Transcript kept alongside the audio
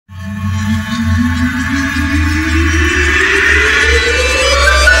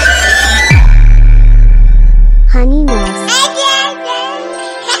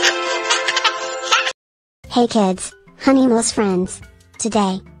kids, Honeymulls friends.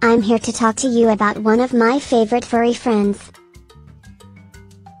 Today, I'm here to talk to you about one of my favorite furry friends,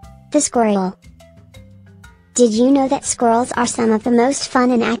 the squirrel. Did you know that squirrels are some of the most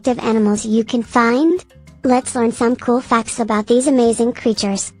fun and active animals you can find? Let's learn some cool facts about these amazing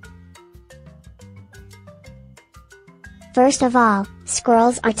creatures. First of all,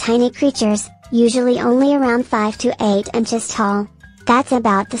 squirrels are tiny creatures, usually only around 5 to 8 inches tall. That's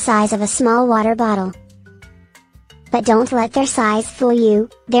about the size of a small water bottle. But don't let their size fool you,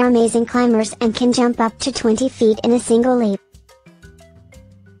 they're amazing climbers and can jump up to 20 feet in a single leap.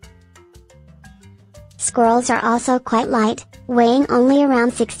 Squirrels are also quite light, weighing only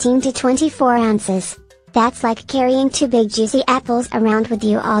around 16 to 24 ounces. That's like carrying 2 big juicy apples around with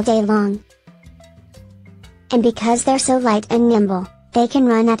you all day long. And because they're so light and nimble, they can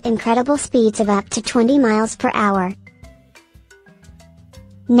run at incredible speeds of up to 20 miles per hour.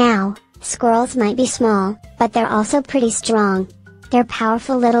 Now, squirrels might be small, but they're also pretty strong. Their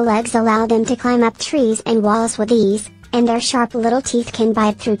powerful little legs allow them to climb up trees and walls with ease, and their sharp little teeth can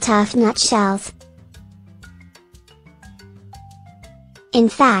bite through tough nutshells. In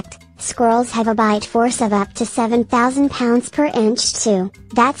fact, squirrels have a bite force of up to 7,000 pounds per inch too.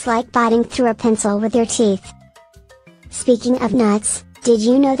 That's like biting through a pencil with your teeth. Speaking of nuts, did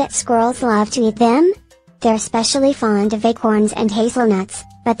you know that squirrels love to eat them? They're especially fond of acorns and hazelnuts,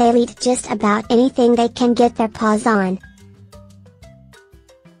 but they'll eat just about anything they can get their paws on.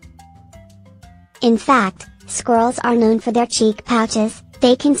 In fact, squirrels are known for their cheek pouches.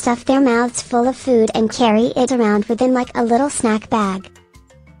 They can stuff their mouths full of food and carry it around with them like a little snack bag.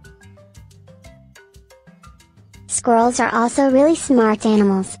 Squirrels are also really smart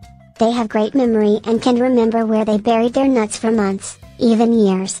animals. They have great memory and can remember where they buried their nuts for months, even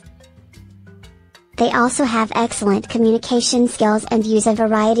years. They also have excellent communication skills and use a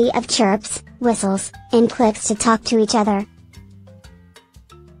variety of chirps, whistles, and clicks to talk to each other.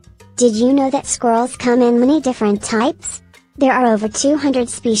 Did you know that squirrels come in many different types? There are over 200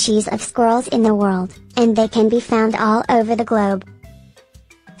 species of squirrels in the world, and they can be found all over the globe.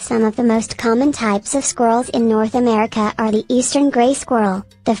 Some of the most common types of squirrels in North America are the eastern gray squirrel,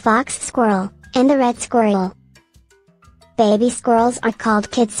 the fox squirrel, and the red squirrel. Baby squirrels are called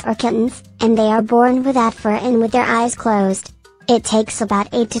kits or kittens, and they are born without fur and with their eyes closed. It takes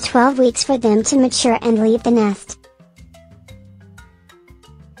about 8 to 12 weeks for them to mature and leave the nest.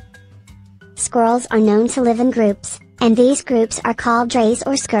 Squirrels are known to live in groups, and these groups are called drays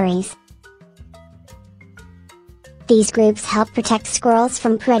or scurries. These groups help protect squirrels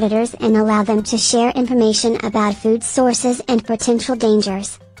from predators and allow them to share information about food sources and potential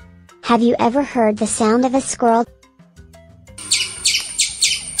dangers. Have you ever heard the sound of a squirrel?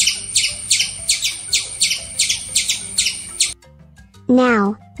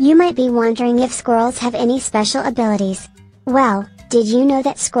 Now, you might be wondering if squirrels have any special abilities. Well, did you know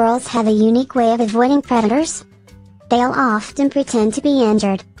that squirrels have a unique way of avoiding predators? They'll often pretend to be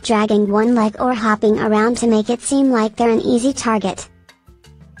injured, dragging one leg or hopping around to make it seem like they're an easy target.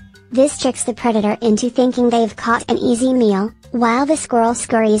 This tricks the predator into thinking they've caught an easy meal, while the squirrel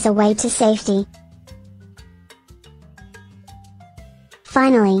scurries away to safety.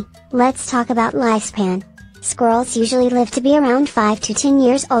 Finally, let's talk about lifespan. Squirrels usually live to be around 5 to 10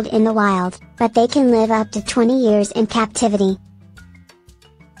 years old in the wild, but they can live up to 20 years in captivity.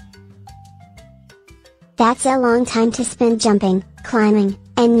 That's a long time to spend jumping, climbing,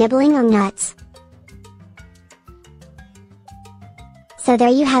 and nibbling on nuts. So there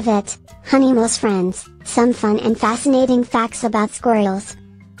you have it, Honeymulls friends, some fun and fascinating facts about squirrels.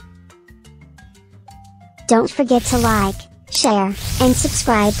 Don't forget to like, share, and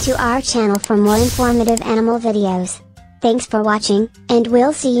subscribe to our channel for more informative animal videos. Thanks for watching, and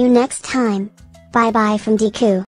we'll see you next time. Bye bye from Deeku.